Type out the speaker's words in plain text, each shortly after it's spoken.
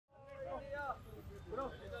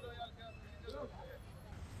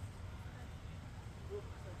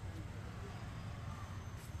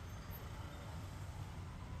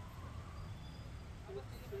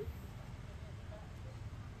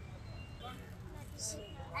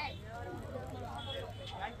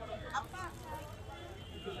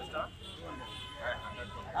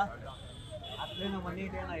This is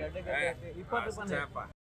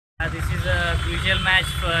a crucial match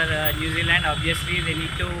for New Zealand. Obviously, they need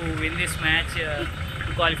to win this match to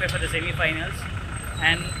qualify for the semi-finals.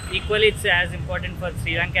 And equally, it's as important for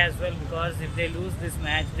Sri Lanka as well, because if they lose this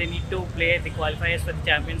match, they need to play the qualifiers for the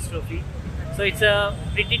Champions Trophy. So it's a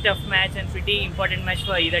pretty tough match and pretty important match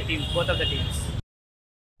for either team, both of the teams.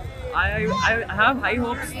 I have high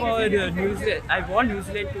hopes for New Zealand. I want New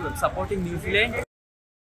Zealand to supporting New Zealand.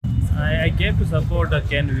 I came to support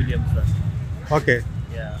Kane Williamson. Okay.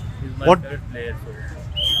 Yeah, he's my What- favorite player. So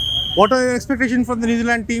What are your expectations from the New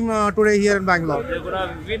Zealand team today here in Bangalore? they're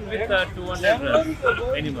gonna win with 200 runs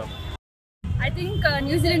minimum. I think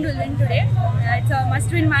New Zealand will win today. It's a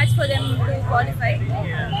must-win match for them to qualify.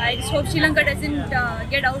 I just hope Sri Lanka doesn't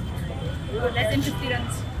get out less than 50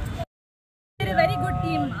 runs. They're a very good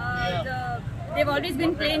team. They've always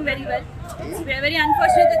been playing very well. It's very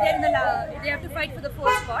unfortunate that they're in they have to fight for the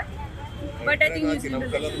fourth spot. But I think New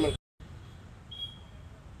Zealand will win.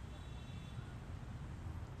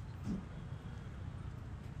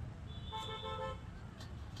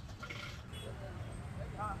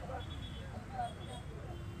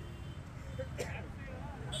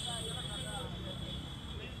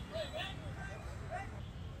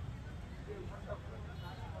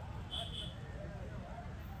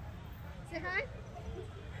 Say hi.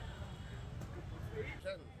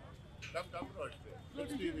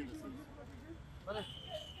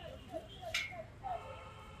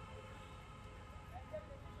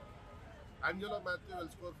 Angelo Matthew will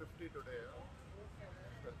score 50 today.